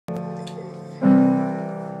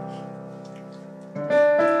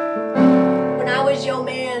as your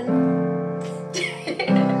man.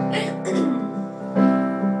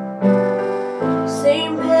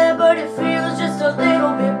 Same bed, but it feels just a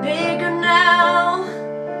little bit bigger now.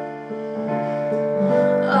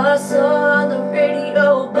 I saw on the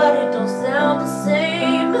radio, but it don't sound the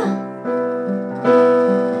same.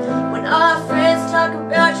 When our friends talk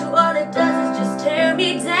about you, all it does is just tear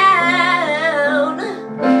me down.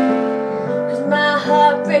 'Cause my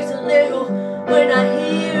heart breaks a little when I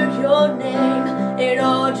hear your name. It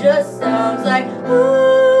all just sounds like ooh,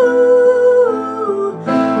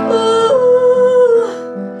 ooh,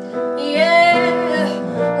 yeah.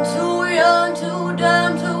 I'm too young, too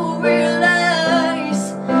dumb to realize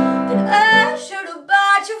that I should have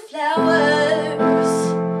bought you flowers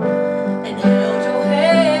and held your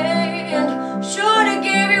hand. Should have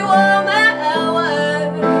gave you all my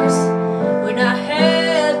hours when I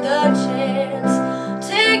had the chance.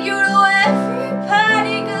 Take you to every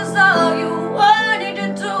party, 'cause all you wanted to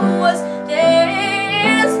do was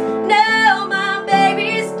dance. Now my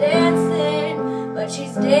baby's dancing, but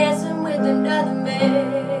she's dancing with another man.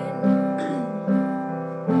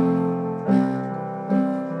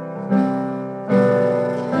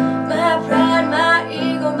 My pride, my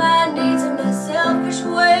ego, my needs, and my selfish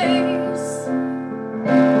ways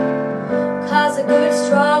cause a good,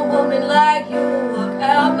 strong woman like you walk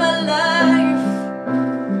out my life.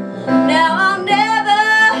 Now I'll never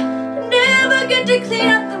get to clean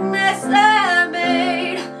up the mess I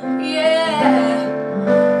made, yeah.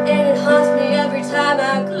 And it haunts me every time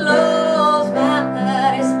I close my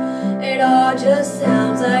eyes. It all just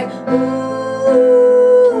sounds like ooh,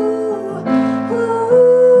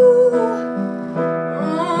 ooh,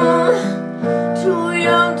 too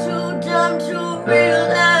young, too dumb to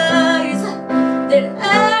realize that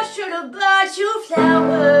I should have bought you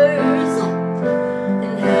flowers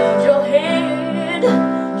and held your hand.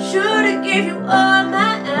 Should have gave you all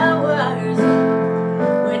my hours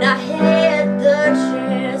when I had the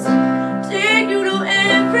chance. Take you to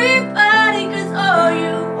everybody, 'cause all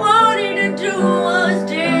you wanted to do was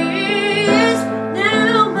dance.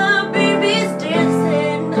 Now my baby's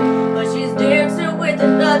dancing, but she's dancing with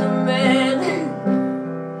another man.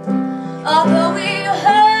 Although it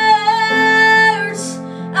hurts,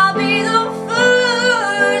 I'll be the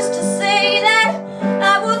first to say that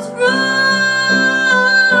I was wrong.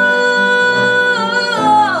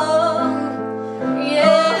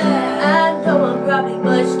 Yeah, I know I'm probably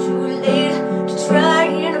much too late to try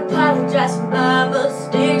and apologize for my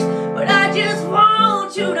mistakes, but I just want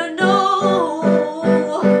you to know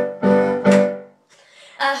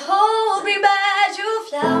I hope he buys you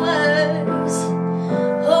flowers,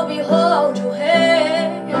 hope he holds your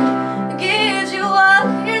hand, gives you all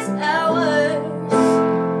his hours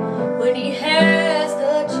when he has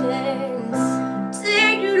the chance.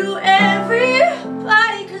 Take you to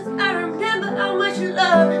everybody, 'cause I remember how much you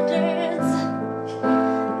loved to